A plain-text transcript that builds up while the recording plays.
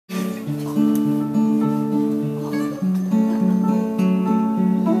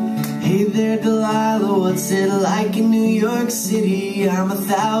what's it like in New York City? I'm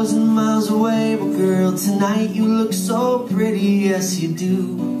 1,000 miles away, but girl, tonight you look so pretty, yes you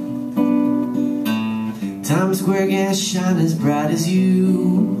do. Times Square can't shine as bright as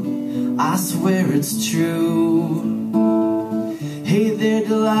you, I swear it's true. Hey there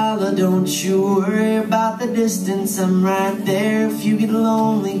Delilah, don't you worry about the distance, I'm right there. If you get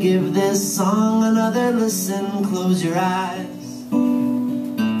lonely, give this song another listen. Close your eyes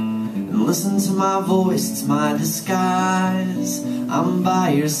and listen to my voice, it's my disguise, I'm by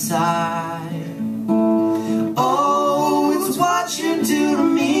your side. Oh, it's what you do to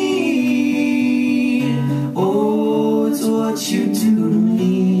me. Oh, it's what you do to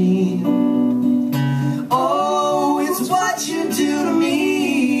me. Oh, it's what you do to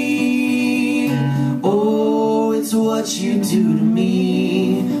me. Oh, it's what you do to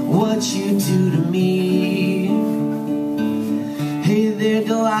me. What you do to me. Hey there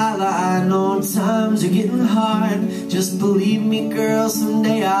Delilah, I know times are getting hard. Just believe me girl,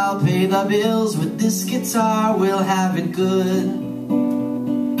 someday I'll pay the bills. With this guitar we'll have it good.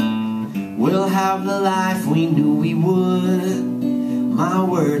 We'll have the life we knew we would. My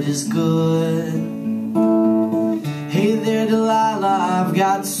word is good. Hey there Delilah, I've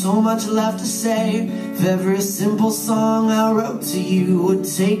got so much left to say. If every simple song I wrote to you would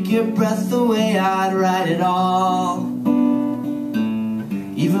take your breath away, I'd write it all.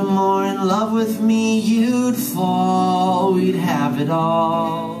 Even more in love with me you'd fall, we'd have it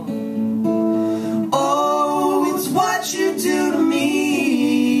all. Oh, it's what you do to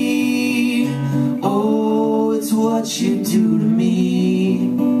me. Oh, it's what you do to me.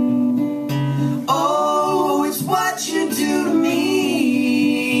 Oh, it's what you do to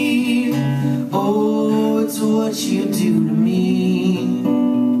me. Oh, it's what you do to me.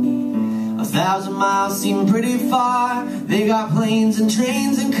 1,000 miles seem pretty far. They got planes and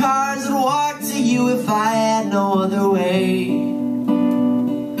trains and cars that walk to you if I had no other way.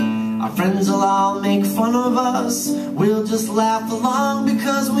 Our friends will all make fun of us, we'll just laugh along,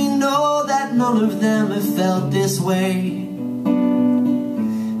 because we know that none of them have felt this way.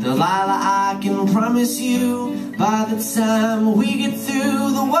 Delilah, I can promise you, by the time we get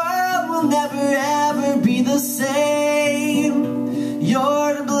through, the world will never ever be the same.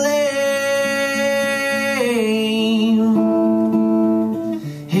 You're to blame.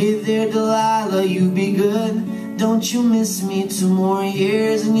 Hey there Delilah, you be good, don't you miss me. 2 more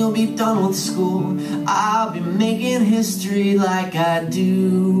years and you'll be done with school. I'll be making history like I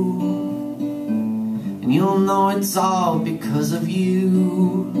do, and you'll know it's all because of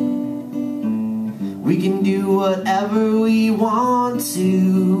you. We can do whatever we want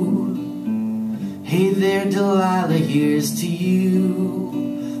to. Hey there Delilah, here's to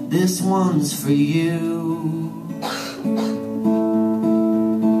you. This one's for you.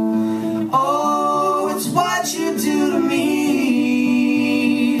 Oh, it's what you do to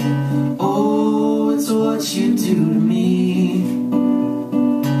me. Oh, it's what you do to me.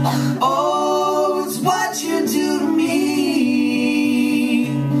 Oh, it's what you do to me.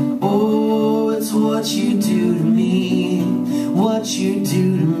 Oh, it's what you do to me. What you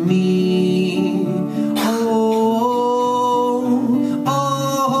do to me.